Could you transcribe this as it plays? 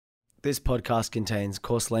This podcast contains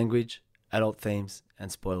coarse language, adult themes,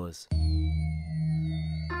 and spoilers.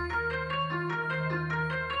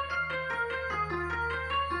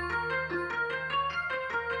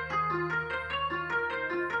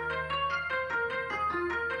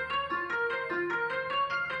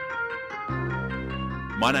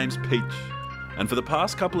 My name's Peach, and for the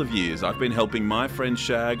past couple of years I've been helping my friend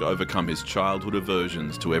Shag overcome his childhood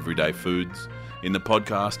aversions to everyday foods in the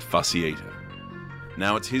podcast Fussy Eater.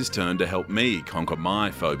 Now it's his turn to help me conquer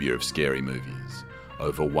my phobia of scary movies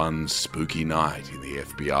over one spooky night in the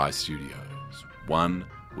FBI studios, one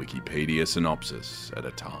Wikipedia synopsis at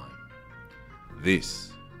a time.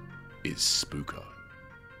 This is Spooko.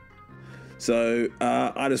 So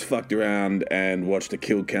I just fucked around and watched a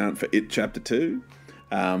kill count for It Chapter 2.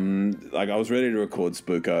 I was ready to record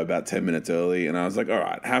Spooko about 10 minutes early, and I was like, all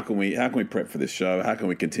right, how can we prep for this show? How can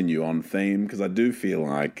we continue on theme? Because I do feel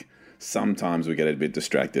like sometimes we get a bit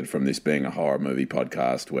distracted from this being a horror movie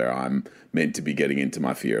podcast where I'm meant to be getting into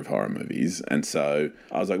my fear of horror movies. And so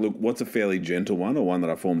I was like, look, what's a fairly gentle one, or one that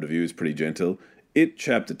I formed a view is pretty gentle? It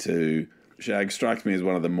Chapter 2, Shag, strikes me as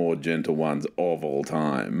one of the more gentle ones of all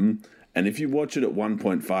time. And if you watch it at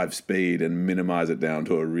 1.5 speed and minimize it down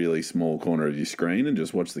to a really small corner of your screen and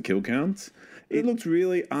just watch the kill counts, it looks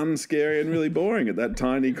really unscary and really boring at that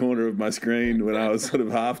tiny corner of my screen when I was sort of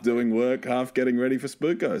half doing work, half getting ready for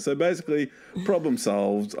Spooko. So basically, problem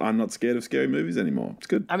solved. I'm not scared of scary movies anymore. It's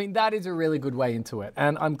good. I mean, that is a really good way into it.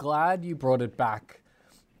 And I'm glad you brought it back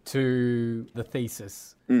to the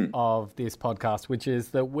thesis of this podcast, which is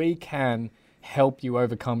that we can help you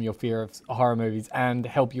overcome your fear of horror movies and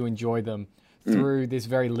help you enjoy them through this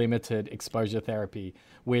very limited exposure therapy,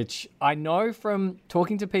 which I know from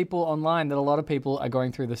talking to people online that a lot of people are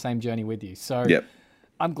going through the same journey with you. So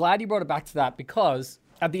I'm glad you brought it back to that, because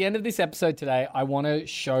at the end of this episode today, I want to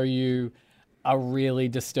show you a really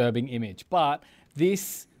disturbing image. But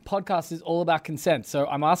this podcast is all about consent. So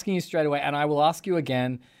I'm asking you straight away, and I will ask you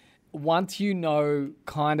again, once you know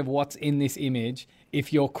kind of what's in this image,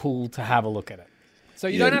 if you're cool to have a look at it. So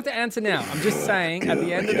you don't have to answer now. I'm just saying at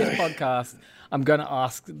the end of this podcast, I'm going to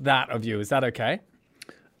ask that of you. Is that okay?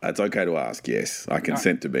 It's okay to ask, yes. I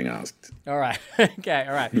consent to being asked. All right. Okay,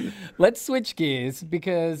 all right. Let's switch gears,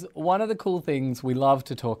 because one of the cool things we love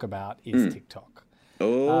to talk about is TikTok.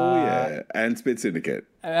 Oh, yeah. And Spit Syndicate.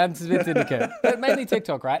 But mainly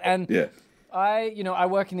TikTok, right? And yeah. I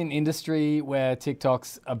work in an industry where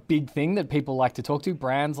TikTok's a big thing that people like to talk to.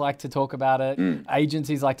 Brands like to talk about it.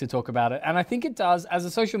 Agencies like to talk about it. And I think it does, as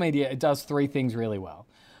a social media, it does three things really well.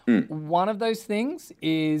 One of those things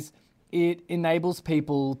is it enables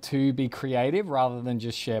people to be creative rather than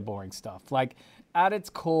just share boring stuff. Like, at its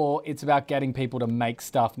core, it's about getting people to make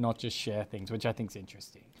stuff, not just share things, which I think is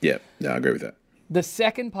interesting. Yeah, I agree with that. The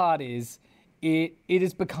second part is it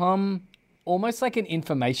has become almost like an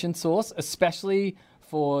information source, especially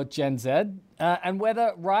for Gen Z. And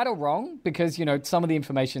whether right or wrong, because, some of the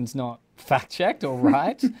information's not fact-checked or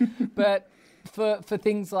right, but for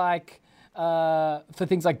things like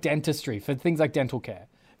dentistry, for things like dental care,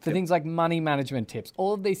 for things like money management tips,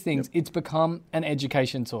 all of these things, it's become an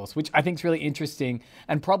education source, which I think is really interesting,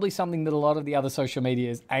 and probably something that a lot of the other social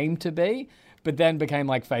medias aim to be, but then became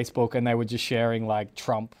like Facebook, and they were just sharing like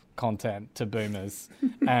Trump content to boomers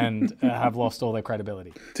and have lost all their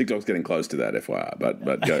credibility. TikTok's getting close to that, FYI, but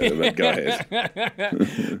go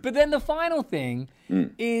ahead. But then the final thing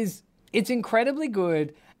is it's incredibly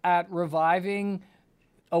good at reviving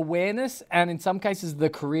awareness and, in some cases, the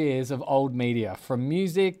careers of old media, from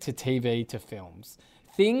music to TV to films.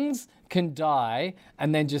 Things can die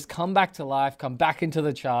and then just come back to life, come back into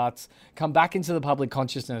the charts, come back into the public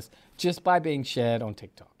consciousness just by being shared on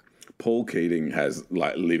TikTok. Paul Keating has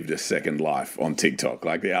lived a second life on TikTok.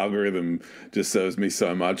 Like, the algorithm just serves me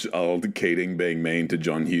so much old Keating being mean to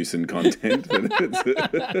John Hewson content.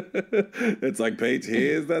 It's like, Pete,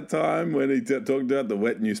 here's that time when he talked about the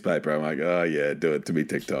wet newspaper. I'm like, oh yeah, do it to me,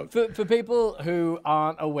 TikTok. For people who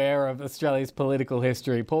aren't aware of Australia's political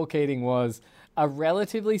history, Paul Keating was a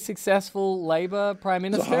relatively successful Labor Prime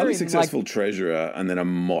Minister. So a highly successful treasurer, and then a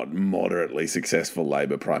moderately successful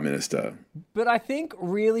Labor Prime Minister. But I think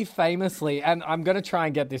really famously, and I'm going to try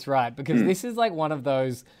and get this right, because this is like one of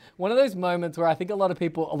those moments where I think a lot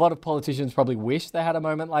of politicians probably wish they had a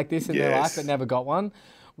moment like this in their life but never got one,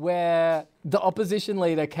 where the opposition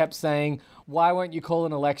leader kept saying, why won't you call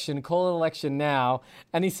an election? Call an election now.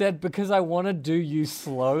 And he said, because I want to do you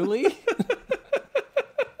slowly.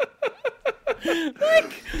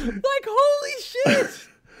 like, holy shit.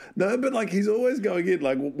 No, but like he's always going in.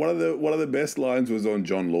 Like one of the best lines was on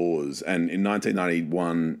John Laws, and in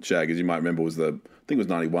 1991, Shag, as you might remember, was I think it was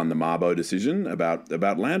 91, the Mabo decision about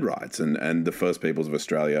land rights and the First Peoples of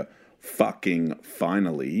Australia fucking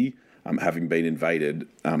finally, having been invaded,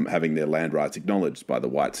 having their land rights acknowledged by the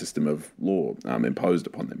white system of law imposed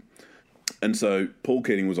upon them. And so Paul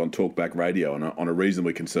Keating was on Talkback Radio on a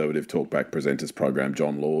reasonably conservative Talkback presenters program.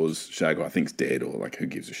 John Laws, Shag, I think's dead, or like who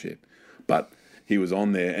gives a shit, but he was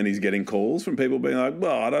on there and he's getting calls from people being like,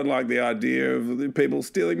 well, I don't like the idea of the people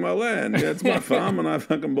stealing my land. Yeah, it's my farm and I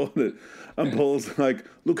fucking bought it. And Paul's like,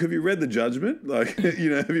 look, have you read the judgment? Like, have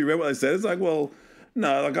you read what they said? It's like, well,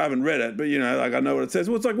 no, like I haven't read it, but like I know what it says.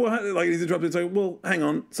 Well, it's like, well, like he's interrupted. It's like, well, hang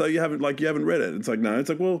on. So you haven't read it. It's like, no. It's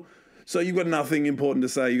like, well, so you've got nothing important to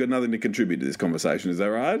say. You've got nothing to contribute to this conversation. Is that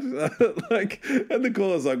right? Like, and the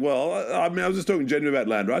caller's like, well, I mean, I was just talking genuinely about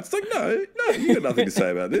land rights. It's like, no, you got nothing to say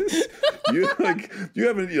about this. You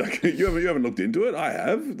haven't looked into it. I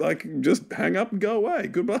have. Like, just hang up and go away.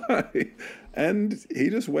 Goodbye. And he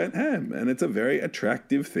just went ham. And it's a very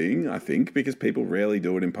attractive thing, I think, because people rarely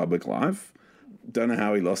do it in public life. Don't know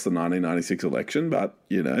how he lost the 1996 election, but,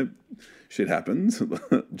 shit happens.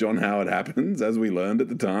 John Howard happens, as we learned at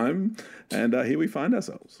the time. And here we find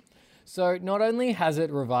ourselves. So not only has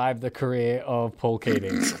it revived the career of Paul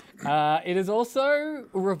Keating, it has also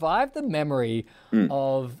revived the memory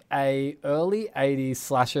of a early 80s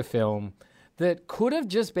slasher film that could have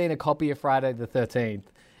just been a copy of Friday the 13th,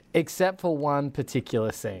 except for one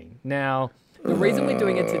particular scene. Now, the reason we're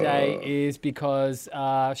doing it today is because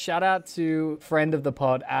shout out to friend of the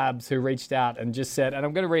pod, Abs, who reached out and just said, and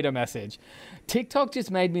I'm going to read a message. TikTok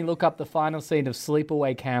just made me look up the final scene of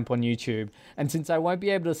Sleepaway Camp on YouTube. And since I won't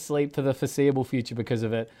be able to sleep for the foreseeable future because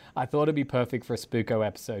of it, I thought it'd be perfect for a Spooko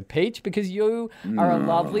episode. Peach, because you are a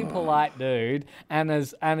lovely, polite dude and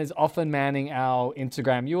is often manning our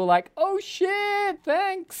Instagram, you were like, oh shit,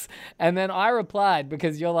 thanks. And then I replied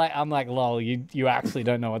because I'm like, lol, you actually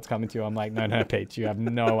don't know what's coming to you. I'm like, no, Peach, you have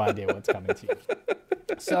no idea what's coming to you.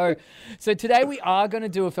 So today we are going to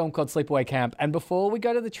do a film called Sleepaway Camp. And before we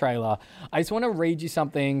go to the trailer, I just want to read you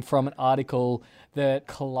something from an article that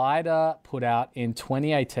Collider put out in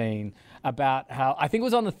 2018 about how, I think it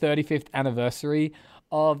was on the 35th anniversary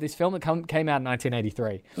of this film that came out in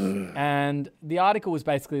 1983. And the article was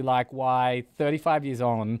basically like why 35 years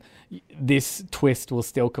on, this twist will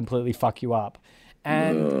still completely fuck you up.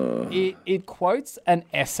 And it quotes an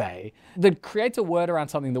essay that creates a word around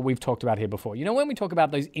something that we've talked about here before. You know, when we talk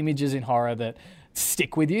about those images in horror that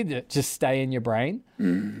stick with you, that just stay in your brain?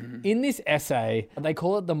 In this essay, they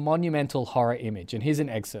call it the monumental horror image. And here's an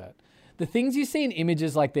excerpt. The things you see in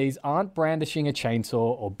images like these aren't brandishing a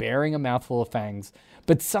chainsaw or bearing a mouthful of fangs,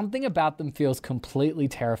 but something about them feels completely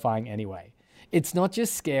terrifying anyway. It's not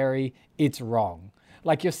just scary, it's wrong.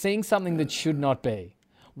 Like you're seeing something that should not be.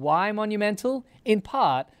 Why monumental? In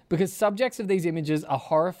part because subjects of these images are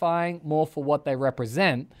horrifying more for what they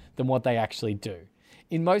represent than what they actually do.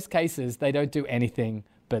 In most cases, they don't do anything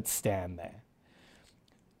but stand there.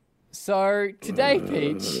 So today,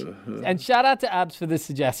 Peach, and shout out to Abs for this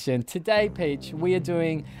suggestion. Today, Peach, we are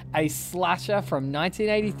doing a slasher from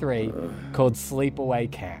 1983 called Sleepaway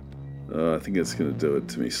Camp. I think it's going to do it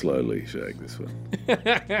to me slowly, Shag, this one.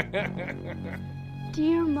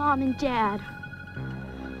 Dear Mom and Dad,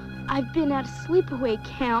 I've been at a sleepaway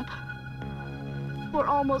camp for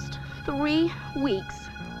almost 3 weeks,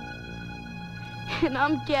 and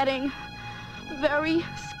I'm getting very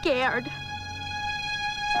scared.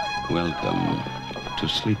 Welcome to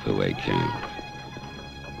Sleepaway Camp.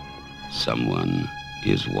 Someone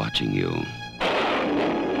is watching you.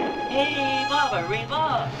 Hey, Mama,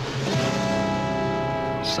 Reba!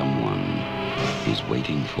 Someone is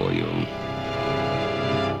waiting for you.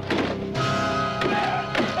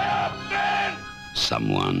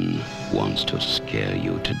 Someone wants to scare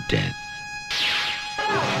you to death.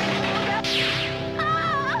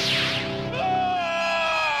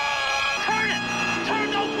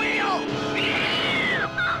 Turn the wheel!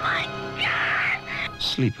 Oh my God!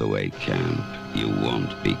 Sleepaway Camp, you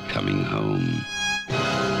won't be coming home.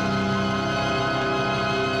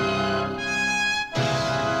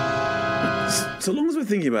 So long as we're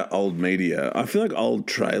thinking about old media, I feel like old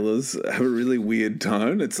trailers have a really weird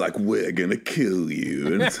tone. It's like, we're going to kill you.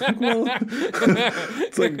 And it's like, well,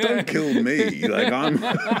 it's like, don't kill me. Like, I'm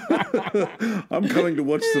coming to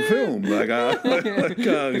watch the film. Like, aren't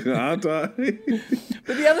I?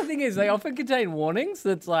 But the other thing is they often contain warnings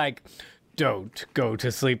that's like, don't go to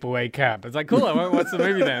sleepaway camp. It's like, cool, I won't watch the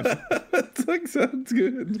movie then. It's like, sounds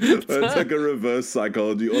good. It's like a reverse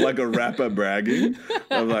psychology or like a rapper bragging.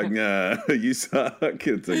 I'm like, nah, you suck.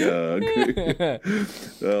 It's like,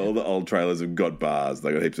 all the old trailers have got bars.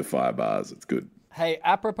 They got heaps of fire bars. It's good. Hey,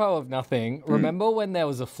 apropos of nothing, remember when there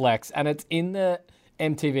was a flex, and it's in the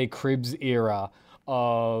MTV Cribs era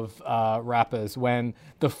of rappers, when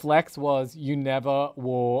the flex was you never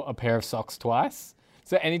wore a pair of socks twice.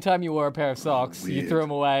 So anytime you wore a pair of socks, you threw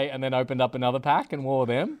them away and then opened up another pack and wore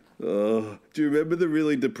them. Do you remember the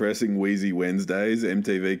really depressing Wheezy Wednesdays,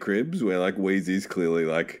 MTV Cribs, where like Wheezy's clearly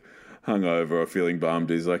like hungover or feeling bummed?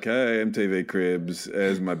 He's like, hey, MTV Cribs,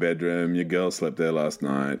 there's my bedroom. Your girl slept there last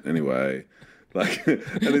night. Anyway. Like, and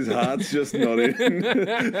his heart's just not in.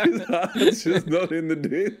 His heart's just not in the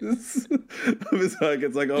diss.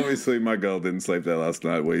 It's like, obviously my girl didn't sleep there last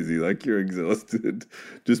night, Wheezy. Like, you're exhausted.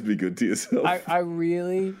 Just be good to yourself. I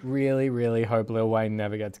really, really, really hope Lil Wayne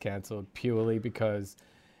never gets cancelled, purely because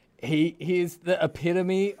he is the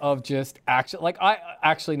epitome of just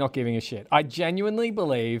actually not giving a shit. I genuinely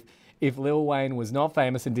believe if Lil Wayne was not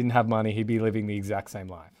famous and didn't have money, he'd be living the exact same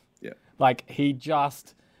life. Yeah. Like, he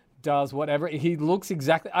just does whatever. He looks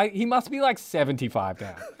exactly... he must be like 75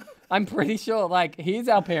 now. I'm pretty sure. Like, he's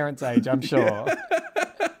our parents' age, I'm sure.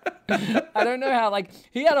 I don't know how, like,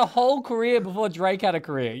 he had a whole career before Drake had a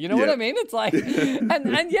career. You know what I mean? It's like...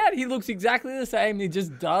 And yet he looks exactly the same. He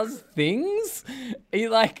just does things.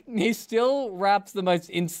 He still raps the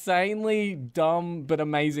most insanely dumb but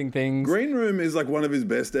amazing things. Green Room is like one of his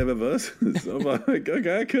best ever verses. I'm like,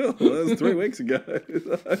 okay, cool. That was 3 weeks ago.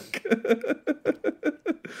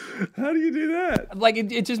 How do you do that? Like,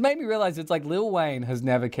 it just made me realize it's like Lil Wayne has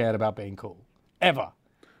never cared about being cool. Ever.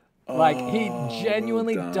 Like, he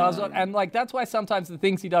genuinely does it. And, like, that's why sometimes the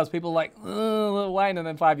things he does, people are like, Lil Wayne, and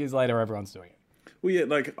then 5 years later, everyone's doing it. Well, yeah,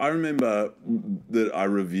 like, I remember that I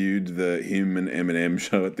reviewed the him and Eminem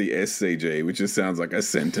show at the SCG, which just sounds like a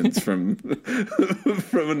sentence from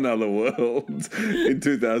another world, in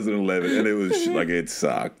 2011. And it was, like, it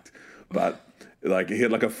sucked. But... like, he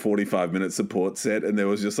had like a 45-minute support set, and there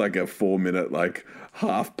was just like a 4-minute like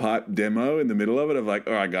half pipe demo in the middle of it of like,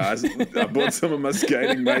 all right, guys, I brought some of my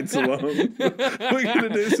skating mates along. We're gonna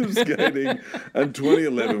do some skating. And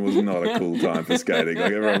 2011 was not a cool time for skating.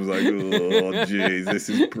 Like, everyone was like, oh, geez, this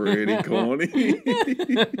is pretty corny.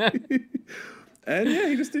 And yeah,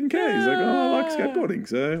 he just didn't care. He's like, oh, I like skateboarding,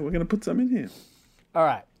 so we're gonna put some in here. All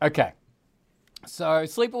right, okay. So,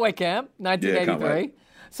 Sleepaway Camp, 1983.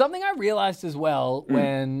 Something I realized as well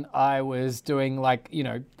when I was doing, like, you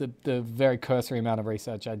know, the very cursory amount of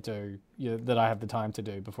research I do, that I have the time to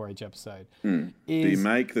do before each episode. Do you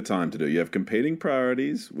make the time to do? You have competing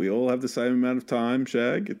priorities. We all have the same amount of time,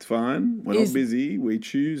 Shag. It's fine. We're not busy. We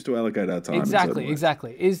choose to allocate our time.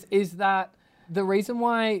 Exactly. Is that the reason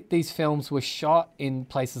why these films were shot in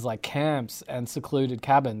places like camps and secluded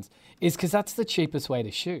cabins is because that's the cheapest way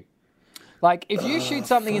to shoot. Like, if you shoot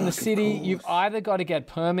something in the city, you've either got to get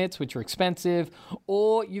permits, which are expensive,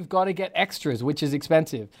 or you've got to get extras, which is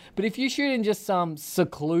expensive. But if you shoot in just some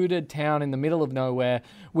secluded town in the middle of nowhere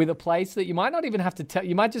with a place that you might not even have to tell,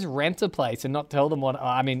 you might just rent a place and not tell them what,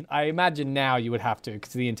 I mean, I imagine now you would have to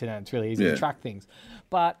because of the internet, it's really easy to track things.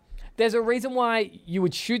 But there's a reason why you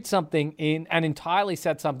would shoot something in and entirely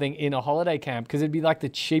set something in a holiday camp, because it'd be like the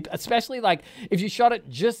cheap, especially like if you shot it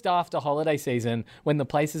just after holiday season when the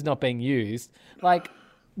place is not being used, like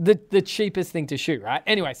the cheapest thing to shoot, right?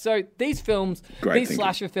 Anyway, so these films,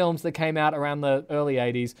 slasher films that came out around the early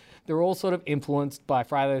 80s, they're all sort of influenced by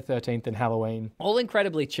Friday the 13th and Halloween, all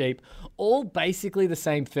incredibly cheap, all basically the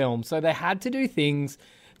same film. So they had to do things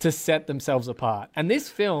to set themselves apart. And this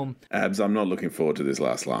film... Abs, I'm not looking forward to this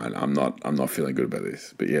last line. I'm not feeling good about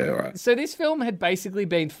this. But yeah, all right. So this film had basically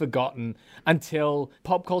been forgotten until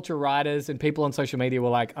pop culture writers and people on social media were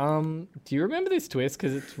like, do you remember this twist?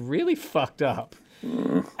 Because it's really fucked up.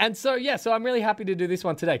 And so, so I'm really happy to do this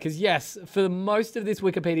one today. Because yes, for most of this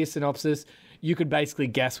Wikipedia synopsis, you could basically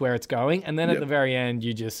guess where it's going. And then at the very end,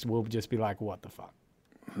 will just be like, what the fuck?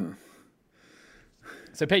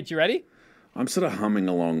 So Pete, you ready? I'm sort of humming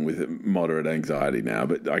along with moderate anxiety now,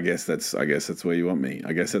 but I guess that's where you want me.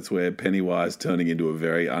 I guess that's where Pennywise turning into a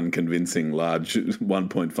very unconvincing large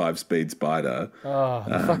 1.5 speed spider. Oh,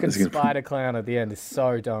 the fucking spider clown at the end is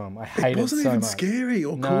so dumb. I hate it so much. It wasn't even scary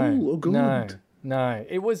or cool or good. No.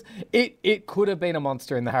 It could have been a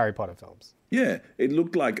monster in the Harry Potter films. Yeah, it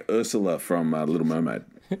looked like Ursula from Little Mermaid.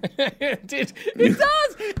 It does,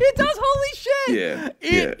 holy shit. Yeah.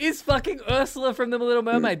 It is fucking Ursula from The Little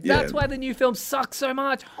Mermaid. That's why the new film sucks so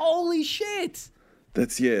much. Holy shit.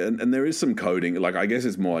 That's and there is some coding. Like I guess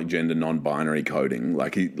it's more like gender non-binary coding.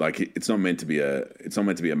 It's not meant to be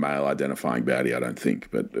a male identifying baddie, I don't think.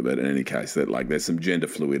 But in any case, that like there's some gender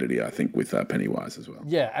fluidity, I think, with Pennywise as well.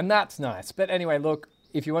 Yeah, and that's nice. But anyway, look,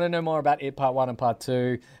 if you want to know more about It Part 1 and Part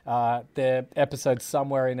 2, they're episodes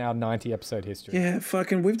somewhere in our 90-episode history. Yeah,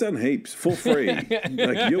 fucking, we've done heaps for free.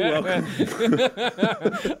 Like, you're welcome.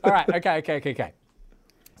 All right, okay.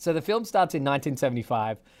 So the film starts in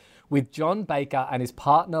 1975 with John Baker and his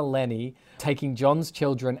partner Lenny taking John's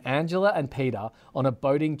children Angela and Peter on a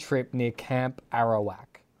boating trip near Camp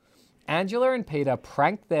Arawak. Angela and Peter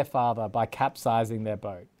pranked their father by capsizing their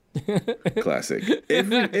boat. Classic.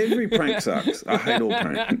 Every prank sucks. I hate all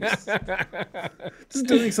pranks. Just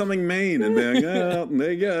doing something mean and being, oh,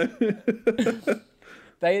 there you go.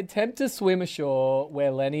 They attempt to swim ashore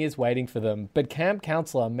where Lenny is waiting for them, but camp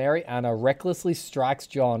counselor Mary Anna recklessly strikes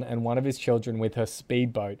John and one of his children with her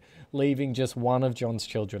speedboat, leaving just one of John's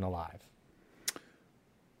children alive.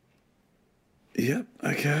 Yep,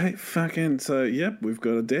 okay, we've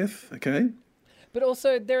got a death, okay. But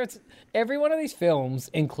also, every one of these films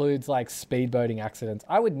includes, like, speedboating accidents.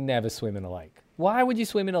 I would never swim in a lake. Why would you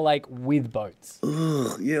swim in a lake with boats?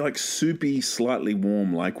 Ugh, yeah, like soupy, slightly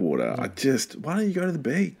warm lake water. Why don't you go to the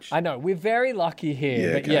beach? I know, we're very lucky here.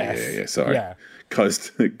 Yeah, but okay, yes. yeah, sorry. Yeah.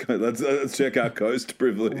 Coast, let's check our coast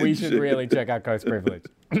privilege. We should really check our coast privilege.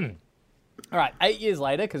 All right, 8 years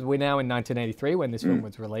later, because we're now in 1983 when this film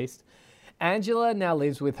was released, Angela now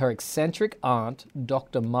lives with her eccentric aunt,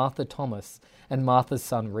 Dr. Martha Thomas, and Martha's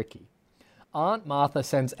son, Ricky. Aunt Martha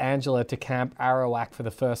sends Angela to Camp Arawak for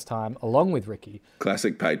the first time, along with Ricky.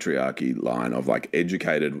 Classic patriarchy line of, like,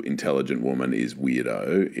 educated, intelligent woman is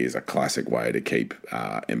weirdo is a classic way to keep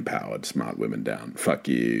empowered, smart women down. Fuck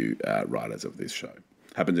you, writers of this show.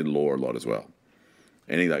 Happens in law a lot as well.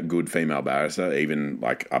 Any like good female barrister, even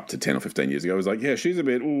like up to 10 or 15 years ago, was like, yeah, she's a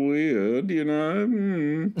bit weird, you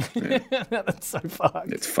know. Yeah. That's so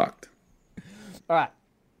fucked. It's fucked. All right.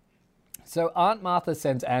 So Aunt Martha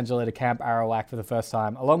sends Angela to Camp Arawak for the first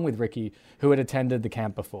time, along with Ricky, who had attended the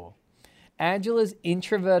camp before. Angela's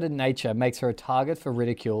introverted nature makes her a target for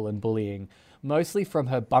ridicule and bullying, mostly from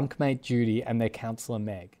her bunkmate Judy and their counselor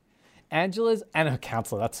Meg. And her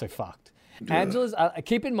counselor, that's so fucked. Angela's,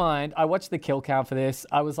 keep in mind, I watched the kill count for this.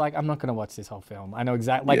 I was like, I'm not going to watch this whole film. I know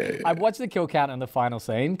exactly. I watched the kill count and the final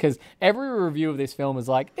scene because every review of this film is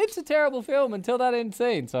like, it's a terrible film until that end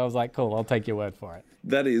scene. So I was like, cool, I'll take your word for it.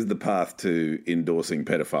 That is the path to endorsing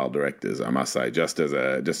pedophile directors, I must say, just as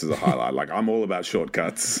a highlight. Like, I'm all about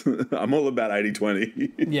shortcuts. I'm all about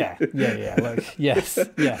 80-20. Yeah. Look, yes.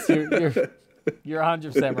 You're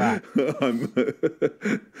 100% right.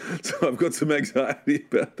 So I've got some anxiety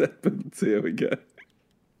about that, but let's see how we go.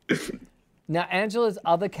 Now, Angela's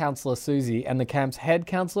other counsellor, Susie, and the camp's head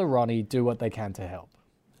counsellor, Ronnie, do what they can to help.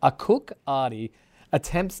 A cook, Artie,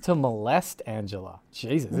 attempts to molest Angela.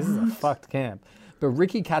 Jesus, this is a fucked camp. But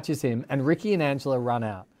Ricky catches him, and Ricky and Angela run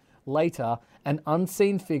out. Later, an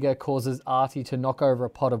unseen figure causes Artie to knock over a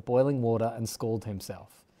pot of boiling water and scald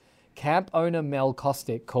himself. Camp owner Mel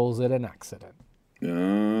Kostick calls it an accident.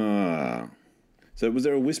 So was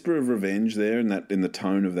there a whisper of revenge there in the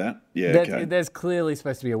tone of that? Yeah, okay. There's clearly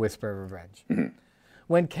supposed to be a whisper of revenge. Mm-hmm.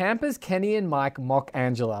 When campers Kenny and Mike mock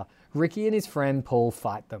Angela, Ricky and his friend Paul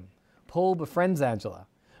fight them. Paul befriends Angela.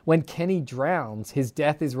 When Kenny drowns, his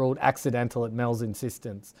death is ruled accidental at Mel's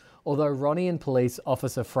insistence, although Ronnie and police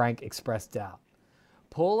officer Frank express doubt.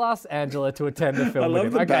 Paul asks Angela to attend the film with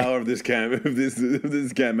him. I love the power of this camp, of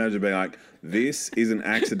this camp manager being like, this is an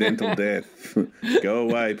accidental death. Go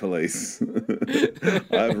away, police.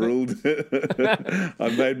 I've ruled it.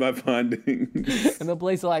 I've made my findings. And the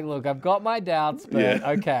police are like, look, I've got my doubts, but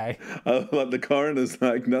okay. Like the coroner's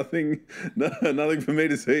like, nothing for me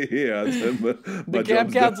to see here. The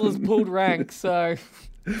camp counselor's pulled rank, so...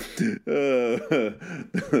 the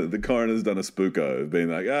coroner's done a spooko,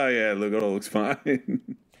 being like, oh yeah, look, it all looks fine.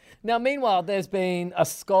 Now, meanwhile, there's been a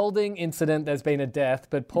scalding incident, there's been a death,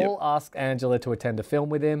 but Paul asks Angela to attend a film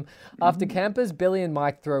with him. After campers Billy and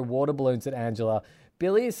Mike throw water balloons at Angela,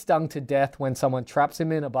 Billy is stung to death when someone traps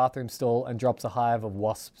him in a bathroom stall and drops a hive of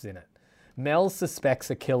wasps in it. Mel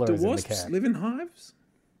suspects a killer is in the camp. Do wasps live in hives?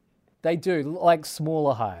 They do, like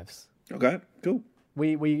smaller hives. Okay, cool.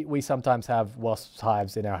 We sometimes have wasps'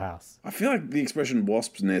 hives in our house. I feel like the expression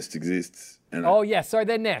wasp's nest exists. And sorry,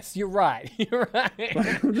 they're nests. You're right.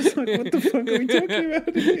 I'm just like, what the fuck are we talking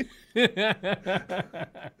about here?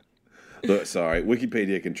 Look, sorry,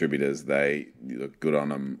 Wikipedia contributors, they look good on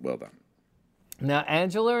them. Well done. Now,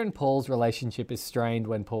 Angela and Paul's relationship is strained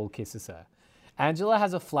when Paul kisses her. Angela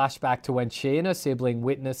has a flashback to when she and her sibling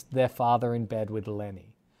witnessed their father in bed with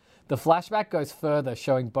Lenny. The flashback goes further,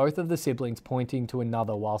 showing both of the siblings pointing to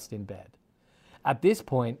another whilst in bed. At this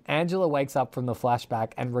point, Angela wakes up from the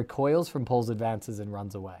flashback and recoils from Paul's advances and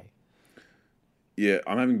runs away. Yeah,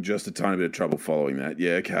 I'm having just a tiny bit of trouble following that.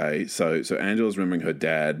 Yeah, okay. So Angela's remembering her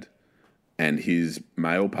dad and his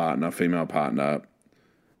male partner, female partner,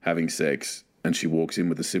 having sex, and she walks in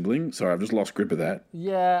with the sibling. Sorry, I've just lost grip of that.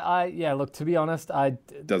 Yeah, look, to be honest,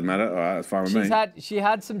 Doesn't matter. All right, that's fine with me. She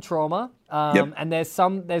had some trauma, Yep. and there's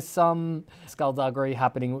some skullduggery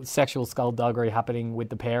happening, sexual skullduggery happening with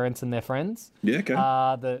the parents and their friends. Yeah, okay.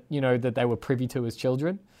 That they were privy to as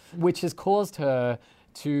children, which has caused her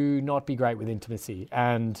to not be great with intimacy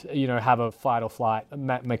and have a fight or flight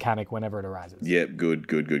mechanic whenever it arises. Yep,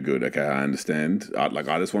 good. Okay, I understand. I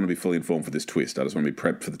just want to be fully informed for this twist. I just want to be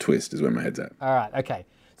prepped for the twist is where my head's at. All right, okay.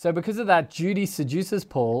 So because of that, Judy seduces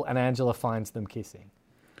Paul and Angela finds them kissing.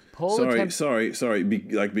 Paul Sorry.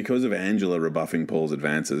 Because of Angela rebuffing Paul's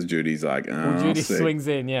advances, Judy's like, Judy swings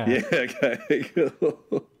in, yeah. Yeah, okay,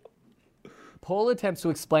 cool. Paul attempts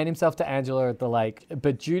to explain himself to Angela at the lake,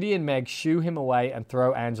 but Judy and Meg shoo him away and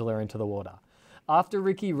throw Angela into the water. After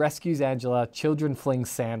Ricky rescues Angela, children fling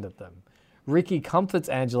sand at them. Ricky comforts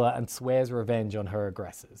Angela and swears revenge on her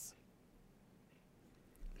aggressors.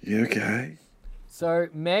 You okay? So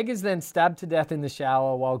Meg is then stabbed to death in the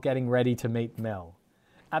shower while getting ready to meet Mel.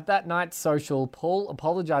 At that night's social, Paul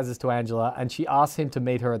apologizes to Angela and she asks him to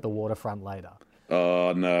meet her at the waterfront later.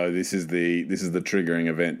 Oh no, this is the triggering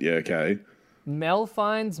event. Yeah, okay. Mel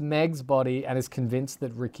finds Meg's body and is convinced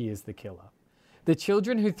that Ricky is the killer. The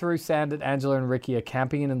children who threw sand at Angela and Ricky are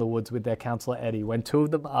camping in the woods with their counselor Eddie when two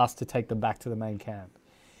of them ask to take them back to the main camp.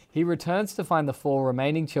 He returns to find the four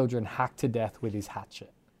remaining children hacked to death with his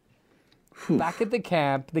hatchet. Back at the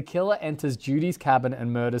camp, the killer enters Judy's cabin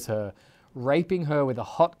and murders her, raping her with a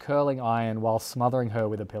hot curling iron while smothering her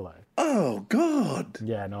with a pillow. Oh God.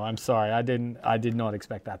 Yeah, no, I'm sorry. I did not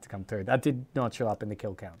expect that to come through. That did not show up in the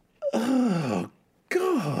kill count. Oh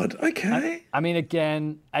God. Okay. I mean,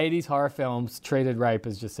 again, 80s horror films treated rape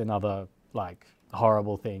as just another,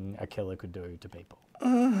 horrible thing a killer could do to people.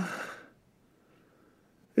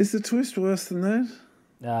 Is the twist worse than that?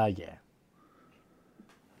 Yeah.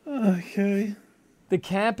 Okay. The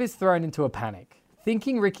camp is thrown into a panic.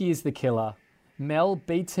 Thinking Ricky is the killer, Mel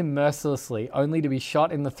beats him mercilessly, only to be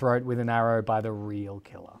shot in the throat with an arrow by the real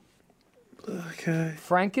killer. Okay.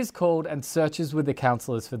 Frank is called and searches with the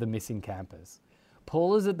counselors for the missing campers.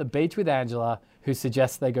 Paul is at the beach with Angela, who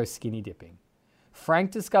suggests they go skinny dipping. Frank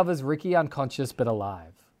discovers Ricky unconscious but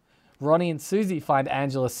alive. Ronnie and Susie find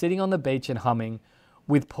Angela sitting on the beach and humming,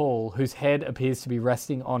 with Paul, whose head appears to be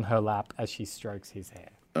resting on her lap as she strokes his hair.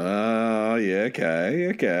 Oh, yeah,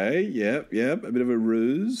 okay. Yep. A bit of a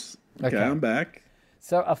ruse. Okay, I'm back.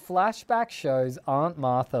 So a flashback shows Aunt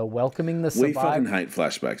Martha welcoming the survivor. We fucking hate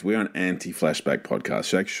flashbacks. We're an anti-flashback podcast,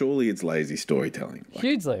 Shaq. Surely it's lazy storytelling.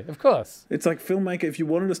 Hugely, of course. It's like, filmmaker, if you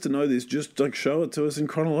wanted us to know this, just show it to us in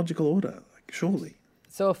chronological order. Surely.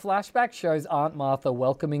 So a flashback shows Aunt Martha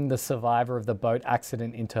welcoming the survivor of the boat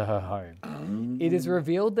accident into her home. It is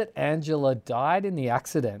revealed that Angela died in the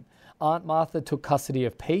accident. Aunt Martha took custody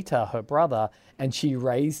of Peter, her brother, and she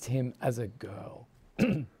raised him as a girl.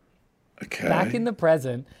 Okay. Back in the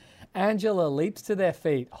present, Angela leaps to their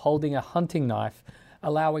feet holding a hunting knife,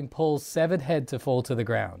 allowing Paul's severed head to fall to the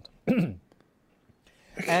ground.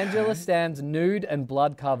 Angela stands nude and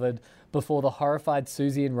blood-covered before the horrified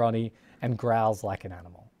Susie and Ronnie and growls like an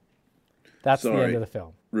animal. That's the end of the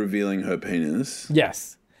film. Revealing her penis.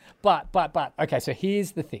 Yes. But, okay, so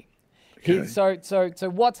here's the thing. Okay. So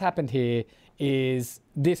what's happened here is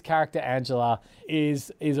this character, Angela,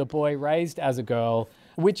 is a boy raised as a girl,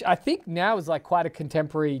 which I think now is quite a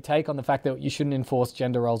contemporary take on the fact that you shouldn't enforce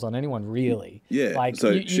gender roles on anyone, really. Yeah.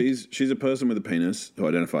 She's a person with a penis who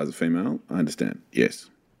identifies as a female. I understand.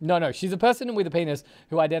 Yes. No, she's a person with a penis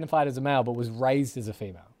who identified as a male but was raised as a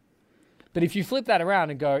female. But if you flip that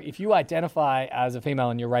around and go, if you identify as a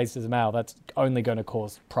female and you're raised as a male, that's only going to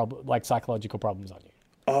cause psychological problems on you.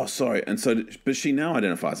 Oh, sorry. And so, but she now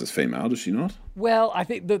identifies as female, does she not? Well, I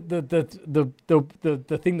think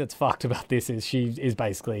the thing that's fucked about this is she is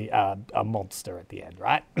basically a monster at the end,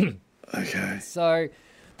 right? Okay. So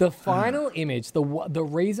the final image, the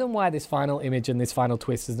reason why this final image and this final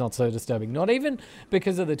twist is not so disturbing, not even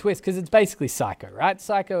because of the twist, because it's basically Psycho, right?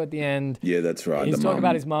 Psycho at the end. Yeah, that's right. He's talking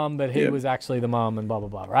about his mum, but he was actually the mum and blah, blah,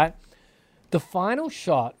 blah, right? The final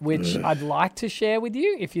shot, which I'd like to share with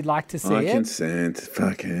you, if you'd like to see it. Consent.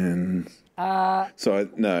 Fucking. So,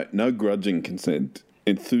 no grudging consent.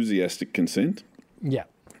 Enthusiastic consent. Yeah.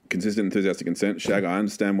 Consistent enthusiastic consent. Shag, I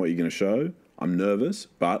understand what you're going to show. I'm nervous,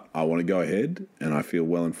 but I want to go ahead, and I feel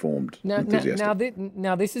well informed. Now,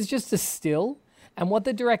 this is just a still, and what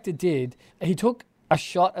the director did, he took a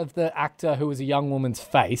shot of the actor who was a young woman's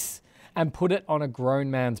face and put it on a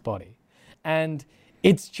grown man's body, and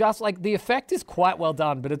it's just like the effect is quite well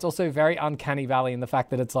done, but it's also very uncanny valley in the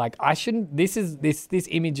fact that it's like this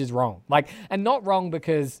image is wrong, like, and not wrong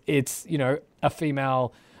because it's a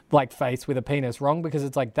female like face with a penis, wrong because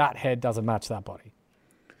it's like that head doesn't match that body.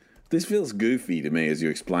 This feels goofy to me as you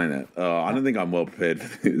explain it. I don't think I'm well prepared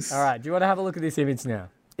for this. All right, do you want to have a look at this image now?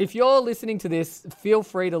 If you're listening to this, feel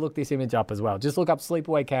free to look this image up as well. Just look up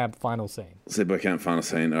Sleepaway Camp final scene. Sleepaway Camp final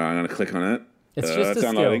scene. All right, I'm going to click on it. It's just a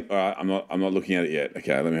downloading. still. All right, I'm not looking at it yet.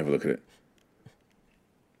 Okay, let me have a look at it.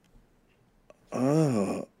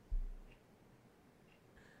 Oh.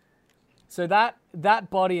 So that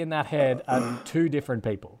body and that head are two different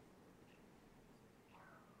people.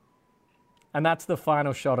 And that's the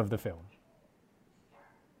final shot of the film.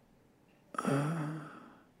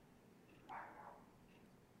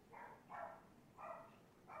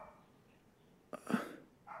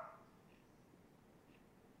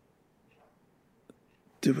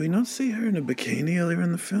 Did we not see her in a bikini earlier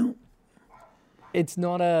in the film? It's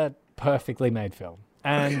not a perfectly made film.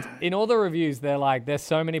 And in all the reviews, they're like, there's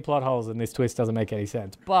so many plot holes and this twist doesn't make any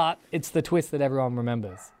sense. But it's the twist that everyone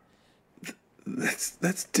remembers.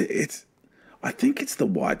 I think it's the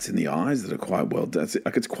whites in the eyes that are quite well done.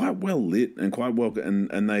 Like, it's quite well lit and quite well,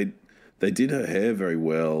 and they did her hair very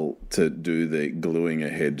well to do the gluing a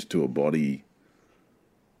head to a body.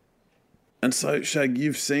 And so, Shag,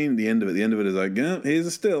 you've seen the end of it. The end of it is like, here's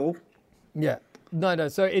a still. Yeah. No.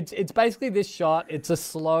 So it's basically this shot. It's a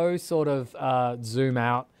slow sort of zoom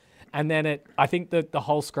out, and then I think that the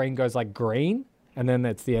whole screen goes like green, and then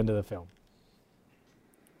that's the end of the film.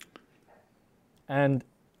 And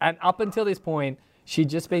up until this point, she'd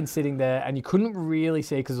just been sitting there, and you couldn't really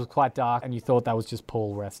see because it was quite dark, and you thought that was just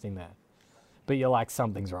Paul resting there. But you're like,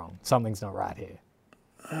 something's wrong. Something's not right here.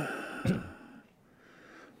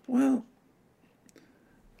 Well,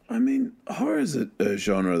 I mean, horror is a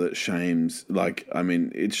genre that shames,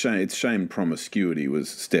 it's shamed promiscuity was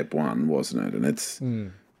step one, wasn't it? And it's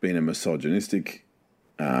been a misogynistic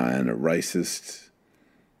and a racist.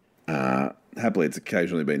 Happily, it's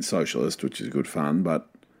occasionally been socialist, which is good fun, but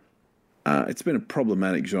it's been a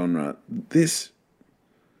problematic genre.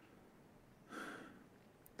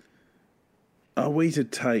 Are we to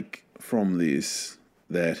take from this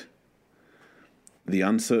that the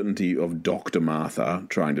uncertainty of Dr. Martha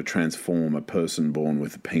trying to transform a person born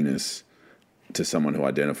with a penis to someone who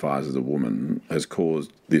identifies as a woman has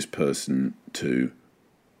caused this person to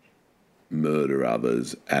murder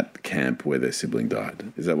others at the camp where their sibling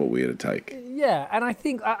died? Is that what we're to take? Yeah, and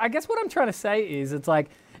I guess what I'm trying to say is it's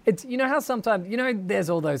how sometimes, there's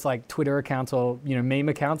all those like Twitter accounts or, meme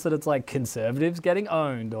accounts that it's like conservatives getting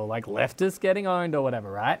owned or like leftists getting owned or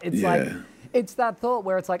whatever, right? It's like, it's that thought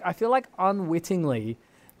where it's like, I feel like unwittingly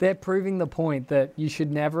they're proving the point that you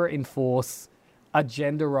should never enforce a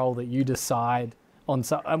gender role that you decide on,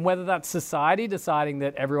 and whether that's society deciding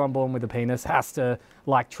that everyone born with a penis has to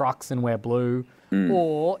like trucks and wear blue,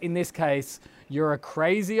 or in this case, you're a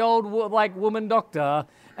crazy old woman doctor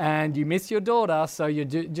and you miss your daughter, so you're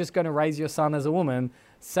just going to raise your son as a woman.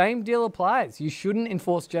 Same deal applies. You shouldn't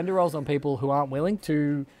enforce gender roles on people who aren't willing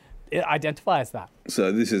to identify as that.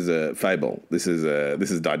 So this is a fable. This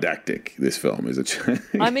is didactic. This film is a.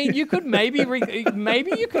 I mean, you could maybe you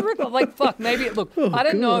could look. I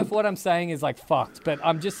don't know if what I'm saying is like fucked, but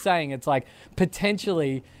I'm just saying it's like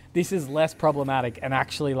potentially this is less problematic and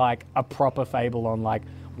actually like a proper fable on like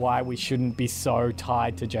why we shouldn't be so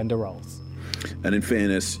tied to gender roles. And in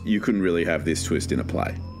fairness, you couldn't really have this twist in a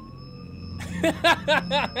play.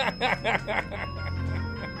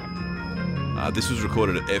 This was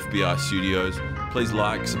recorded at FBI Studios. Please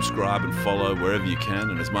like, subscribe and follow wherever you can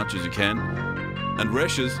and as much as you can. And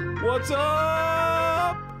Resh's, what's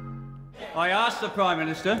up? I asked the Prime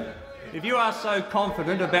Minister, if you are so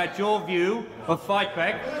confident about your view of Fight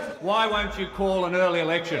Back, why won't you call an early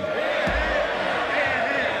election?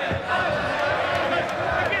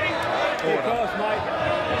 Because, mate.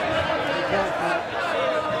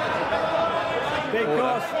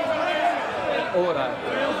 Order.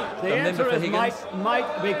 The answer is, mate,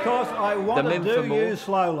 because I want to do you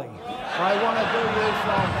slowly. I want to do you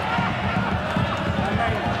slowly.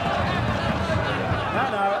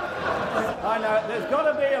 I know. There's got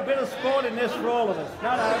to be a bit of sport in this for all of us.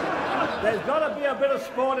 No. There's got to be a bit of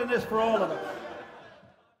sport in this for all of us.